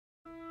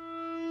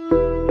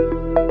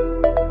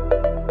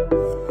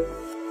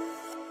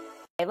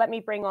let me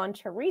bring on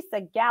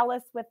Theresa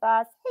Gallas with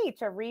us. Hey,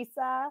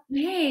 Theresa.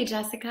 Hey,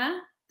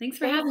 Jessica. Thanks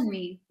for Thanks. having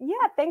me.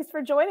 Yeah, thanks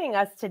for joining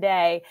us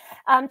today.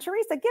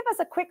 Theresa, give us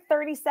a quick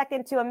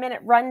 30-second to a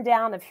minute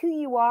rundown of who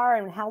you are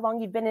and how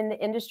long you've been in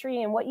the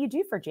industry and what you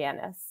do for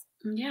Janus.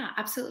 Yeah,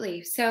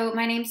 absolutely. So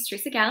my name's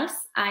Theresa Gallas.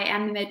 I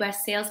am the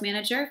Midwest Sales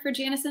Manager for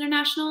Janus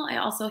International. I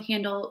also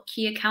handle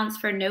key accounts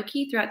for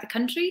Noki throughout the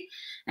country,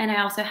 and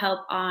I also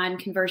help on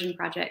conversion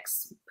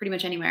projects pretty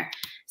much anywhere.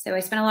 So I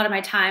spend a lot of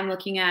my time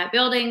looking at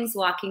buildings,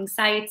 walking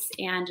sites,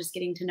 and just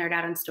getting to nerd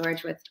out on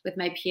storage with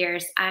my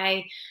peers.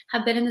 I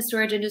have been in the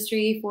storage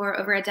industry for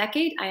over a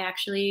decade. I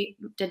actually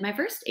did my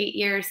first 8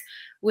 years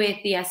with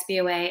the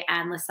SBOA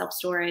and List Self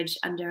Storage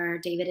under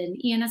David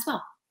and Ian as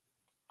well.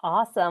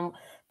 Awesome.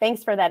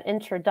 Thanks for that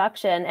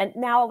introduction. And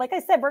now, like I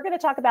said, we're going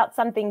to talk about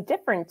something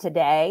different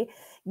today.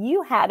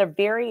 You had a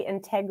very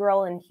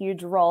integral and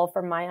huge role,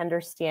 from my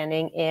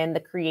understanding, in the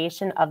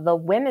creation of the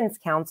Women's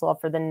Council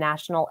for the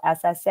National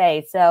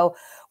SSA. So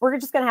we're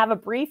just going to have a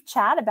brief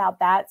chat about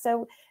that.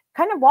 So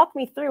kind of walk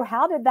me through,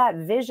 how did that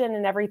vision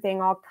and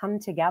everything all come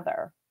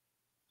together?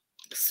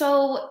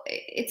 So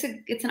it's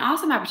an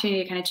awesome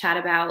opportunity to kind of chat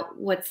about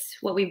what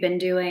we've been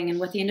doing and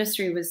what the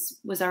industry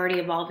was already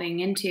evolving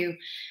into.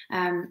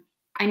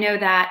 I know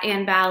that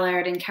Ann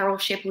Ballard and Carol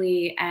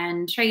Shipley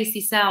and Tracy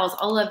Sells,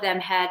 all of them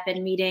had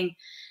been meeting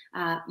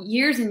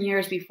years and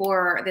years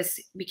before this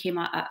became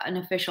an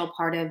official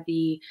part of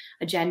the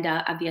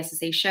agenda of the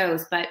SSA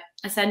shows. But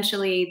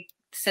essentially,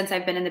 since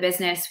I've been in the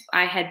business,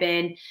 I had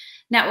been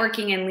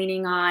networking and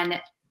leaning on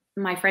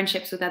my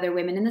friendships with other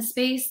women in the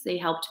space. They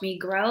helped me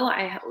grow.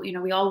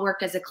 We all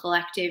worked as a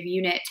collective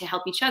unit to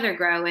help each other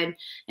grow and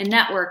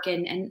network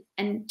and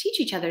teach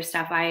each other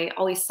stuff. I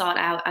always sought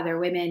out other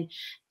women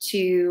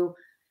to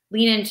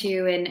lean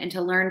into and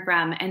to learn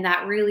from. And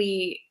that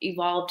really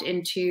evolved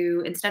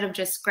into, instead of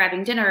just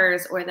grabbing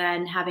dinners or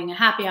then having a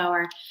happy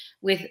hour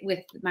with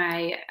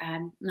my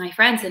my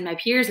friends and my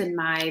peers and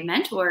my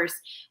mentors,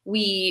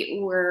 we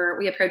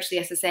approached the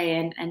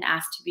SSA and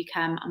asked to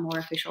become a more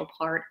official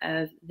part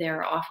of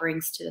their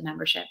offerings to the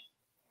membership.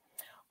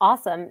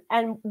 Awesome.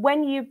 And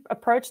when you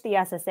approached the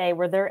SSA,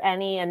 were there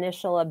any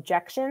initial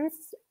objections?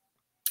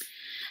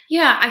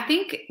 Yeah, I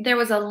think there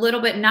was a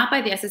little bit, not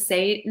by the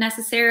SSA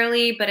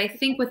necessarily, but I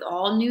think with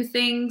all new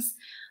things,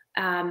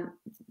 um,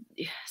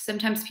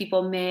 sometimes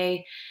people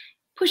may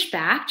push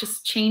back.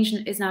 Just change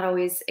is not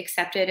always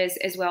accepted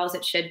as well as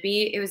it should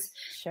be. It was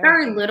Sure.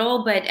 very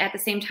little, but at the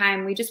same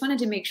time, we just wanted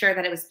to make sure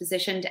that it was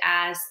positioned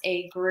as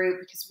a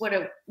group, because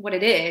what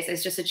it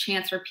is just a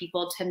chance for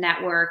people to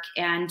network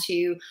and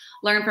to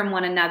learn from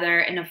one another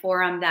in a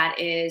forum that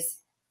is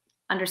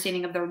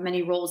understanding of the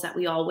many roles that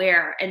we all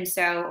wear and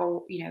so,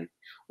 or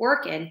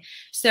work in.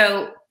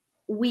 So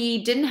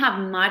we didn't have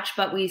much,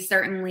 but we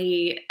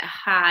certainly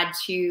had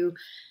to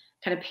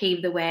kind of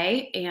pave the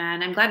way.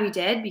 And I'm glad we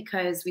did,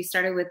 because we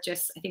started with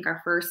just, I think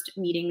our first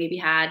meeting maybe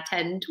had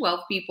 10,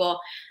 12 people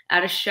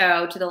at a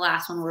show, to the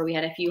last one where we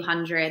had a few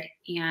hundred.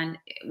 And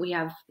we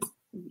have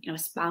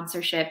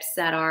sponsorships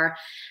that are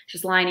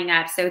just lining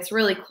up. So it's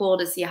really cool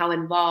to see how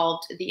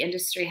involved the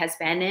industry has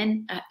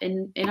been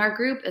in our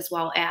group, as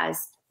well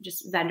as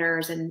just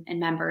vendors and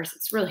members.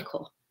 It's really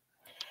cool.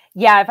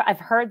 Yeah, I've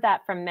heard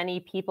that from many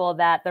people,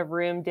 that the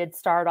room did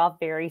start off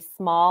very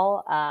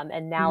small,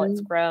 and now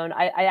it's grown.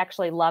 I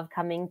actually love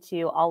coming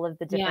to all of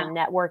the Yeah. different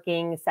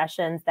networking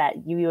sessions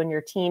that you and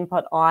your team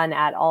put on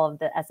at all of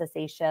the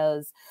SSA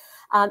shows.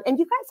 And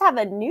you guys have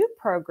a new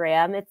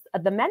program. It's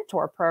the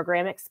Mentor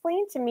Program.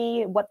 Explain to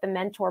me what the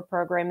Mentor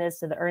Program is,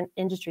 so the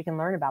industry can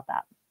learn about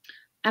that.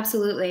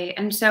 Absolutely.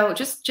 And so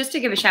just to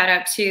give a shout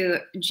out to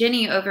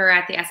Ginny over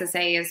at the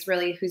SSA, is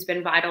really who's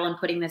been vital in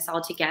putting this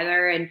all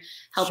together and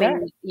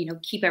helping, Sure.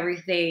 keep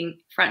everything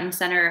front and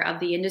center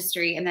of the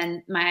industry. And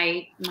then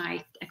I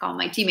call them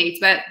my teammates,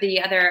 but the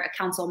other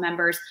council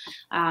members,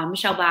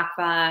 Michelle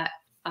Bachva,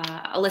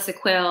 Alyssa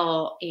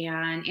Quill,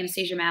 and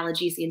Anastasia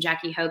Malagisi and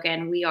Jackie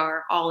Hogan, we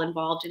are all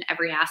involved in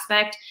every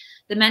aspect.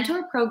 The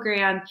Mentor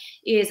Program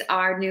is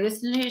our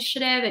newest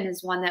initiative and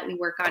is one that we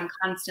work on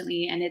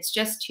constantly. And it's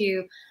just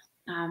to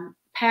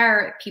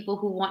pair people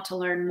who want to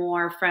learn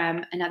more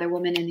from another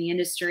woman in the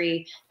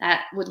industry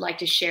that would like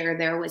to share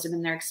their wisdom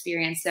and their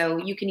experience. So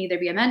you can either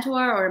be a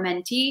mentor or a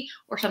mentee,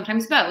 or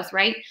sometimes both,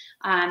 right?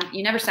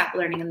 You never stop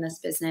learning in this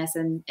business.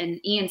 And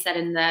Ian said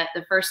in the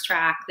first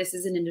track, this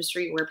is an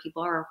industry where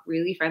people are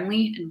really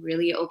friendly and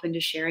really open to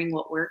sharing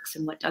what works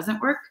and what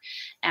doesn't work.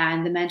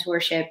 And the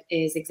mentorship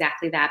is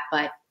exactly that,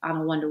 but on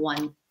a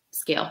one-to-one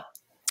scale.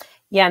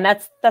 Yeah, and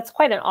that's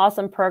quite an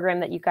awesome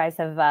program that you guys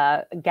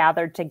have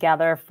gathered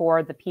together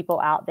for the people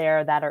out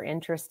there that are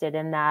interested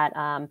in that.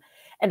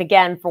 And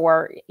again,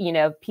 for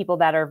people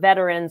that are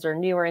veterans or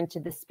newer into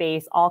the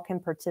space, all can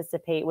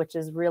participate, which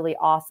is really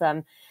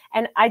awesome.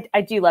 And I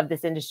do love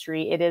this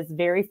industry. It is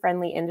very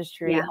friendly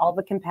industry. Yeah. All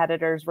the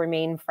competitors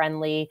remain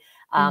friendly.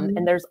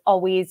 And there's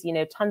always,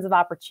 tons of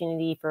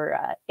opportunity for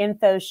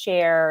info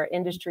share,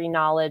 industry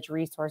knowledge,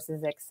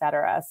 resources, et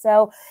cetera.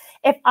 So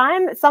if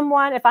I'm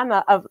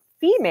a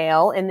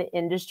female in the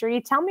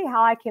industry, tell me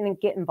how I can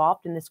get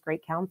involved in this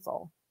great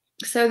council.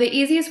 So the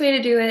easiest way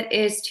to do it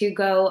is to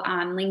go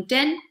on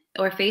LinkedIn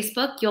or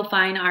Facebook. You'll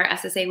find our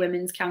SSA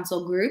Women's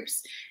Council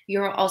groups.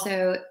 You're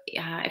also,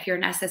 if you're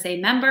an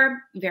SSA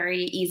member,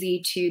 very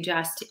easy to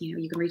just,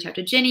 you can reach out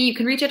to Ginny. You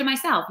can reach out to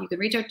myself. You can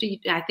reach out to,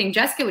 I think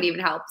Jessica would even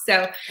help.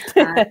 So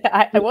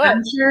I would.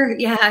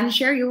 I'm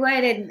sure you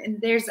would.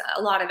 And there's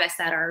a lot of us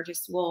that are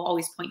will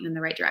always point you in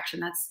the right direction.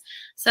 That's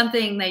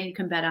something that you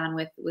can bet on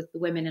with the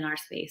women in our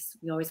space.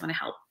 We always want to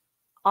help.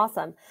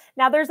 Awesome.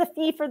 Now there's a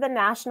fee for the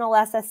national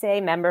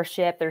SSA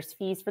membership. There's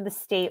fees for the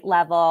state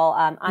level.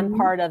 I'm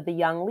part of the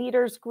Young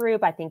Leaders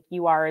group. I think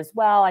you are as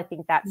well. I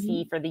think that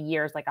fee for the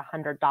year is like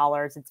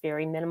 $100. It's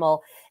very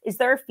minimal. Is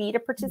there a fee to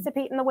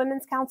participate in the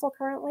Women's Council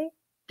currently?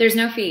 There's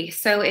no fee.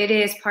 So it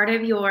is part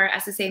of your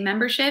SSA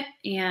membership,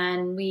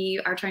 and we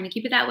are trying to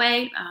keep it that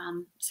way.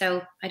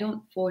 So I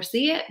don't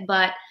foresee it,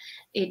 but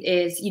it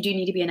is, you do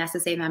need to be an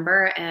SSA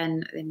member.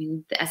 And I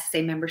mean, the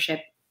SSA membership,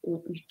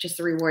 just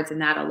the rewards in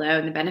that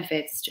alone, the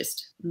benefits,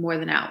 just more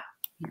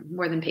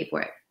than pay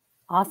for it.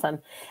 Awesome.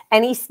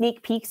 Any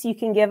sneak peeks you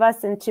can give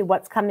us into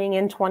what's coming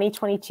in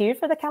 2022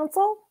 for the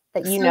council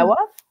that you know of?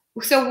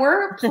 So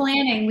we're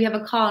planning, we have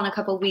a call in a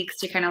couple of weeks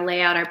to kind of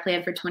lay out our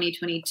plan for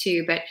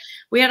 2022, but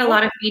we had a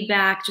lot of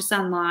feedback just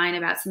online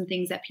about some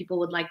things that people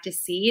would like to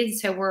see. And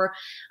so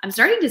I'm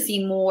starting to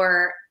see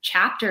more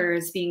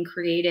chapters being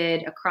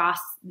created across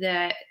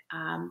the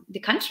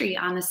country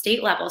on the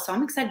state level. So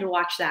I'm excited to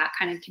watch that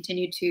kind of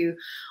continue to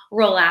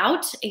roll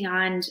out.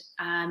 And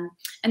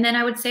then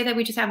I would say that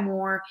we just have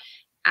more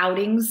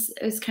outings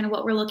is kind of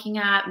what we're looking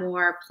at,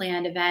 more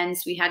planned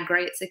events. We had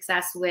great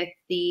success with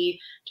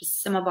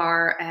just some of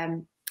our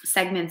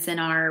segments in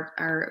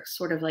our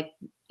sort of like,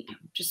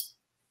 just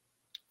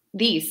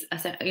these,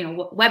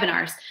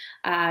 webinars.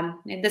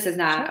 This is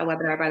not a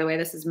webinar, by the way.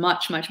 This is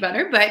much, much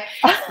better, but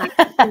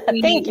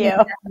thank you.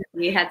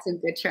 We had some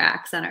good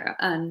tracks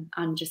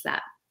on just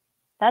that.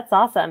 That's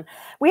awesome.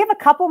 We have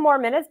a couple more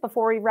minutes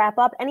before we wrap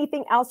up.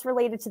 Anything else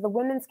related to the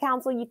Women's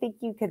Council you think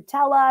you could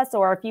tell us,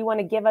 or if you want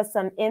to give us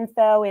some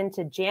info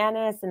into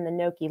Janus and the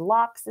Noki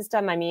lock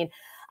system? I mean,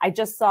 I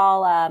just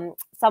saw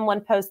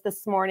someone post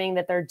this morning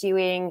that they're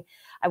doing,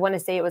 I want to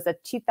say it was a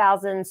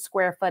 2,000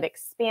 square foot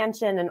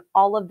expansion, and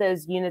all of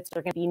those units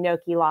are going to be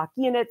Noki lock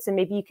units. And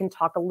maybe you can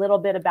talk a little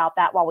bit about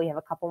that while we have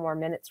a couple more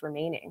minutes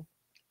remaining.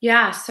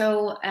 Yeah,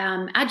 so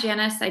at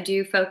Janus, I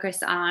do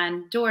focus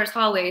on doors,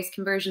 hallways,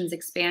 conversions,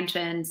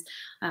 expansions.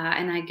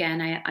 And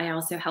again, I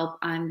also help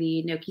on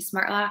the Noki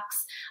smart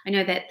locks. I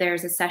know that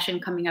there's a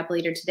session coming up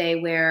later today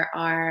where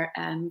our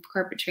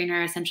corporate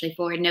trainer essentially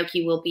for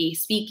Noki will be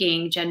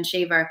speaking, Jen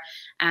Shaver.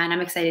 And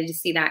I'm excited to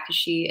see that because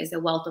she is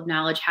a wealth of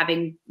knowledge,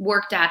 having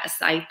worked at a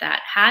site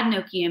that had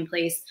Noki in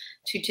place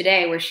to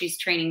today where she's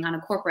training on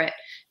a corporate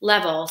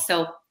level.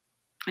 So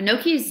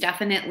Noki is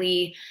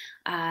definitely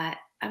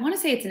I want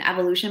to say it's an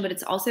evolution, but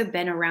it's also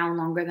been around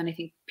longer than I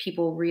think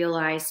people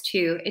realize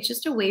too. It's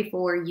just a way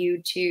for you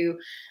to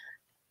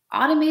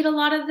automate a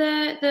lot of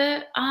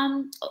the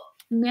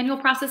manual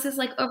processes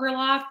like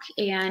overlock,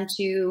 and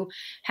to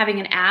having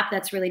an app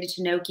that's related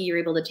to Noki. You're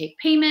able to take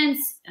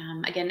payments.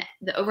 Again,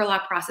 the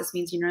overlock process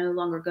means you're no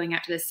longer going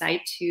out to the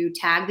site to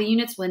tag the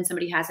units when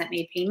somebody hasn't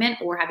made payment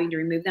or having to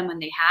remove them when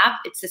they have.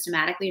 It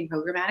systematically and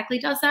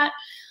programmatically does that.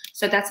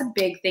 So that's a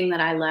big thing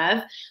that I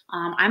love.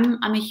 I'm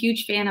a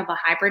huge fan of a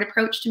hybrid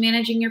approach to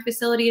managing your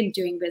facility and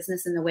doing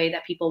business in the way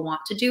that people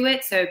want to do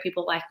it. So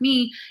people like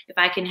me, if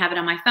I can have it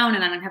on my phone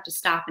and I don't have to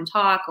stop and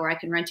talk, or I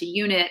can rent a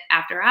unit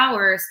after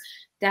hours,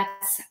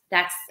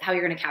 that's how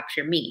you're going to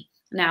capture me.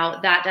 Now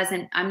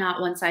I'm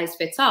not one size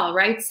fits all,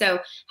 right? So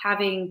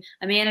having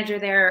a manager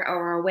there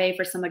or a way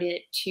for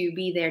somebody to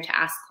be there to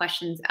ask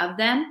questions of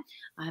them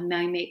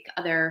may make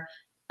other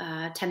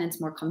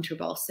tenants more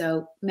comfortable.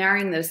 So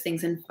marrying those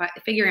things and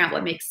figuring out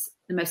what makes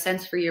the most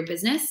sense for your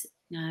business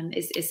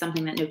is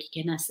something that Noki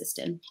can assist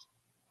in.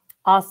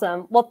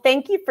 Awesome. Well,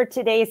 thank you for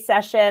today's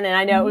session. And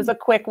I know it was a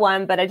quick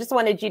one, but I just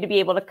wanted you to be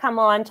able to come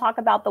on, talk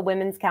about the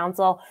Women's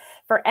Council.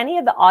 For any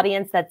of the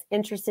audience that's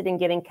interested in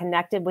getting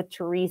connected with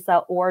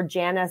Theresa or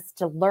Janus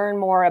to learn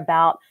more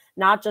about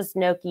not just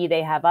Noki,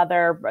 they have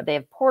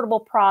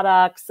portable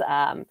products.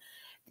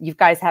 You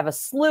guys have a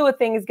slew of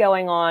things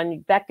going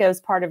on.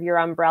 Becco's part of your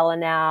umbrella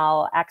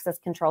now. Access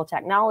Control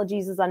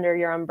Technologies is under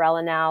your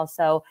umbrella now.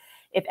 So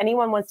if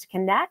anyone wants to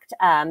connect,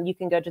 you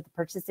can go to the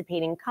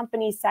participating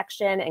companies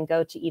section and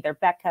go to either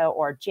Becco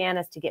or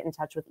Janus to get in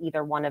touch with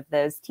either one of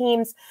those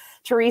teams.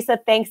 Theresa,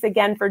 thanks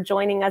again for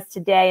joining us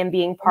today and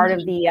being part of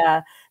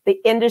the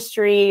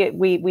industry.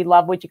 We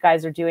love what you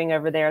guys are doing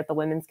over there at the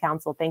Women's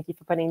Council. Thank you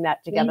for putting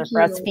that together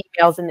for us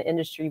females in the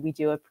industry. We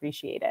do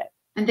appreciate it.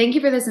 And thank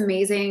you for this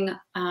amazing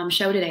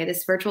show today.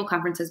 This virtual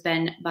conference has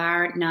been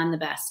bar none the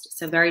best.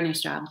 So very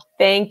nice job.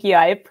 Thank you.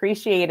 I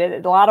appreciate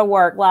it. A lot of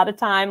work, a lot of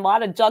time, a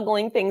lot of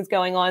juggling things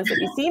going on. So if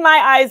you see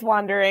my eyes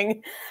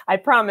wandering, I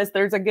promise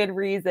there's a good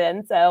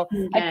reason. So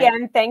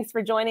again, thanks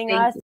for joining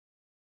us.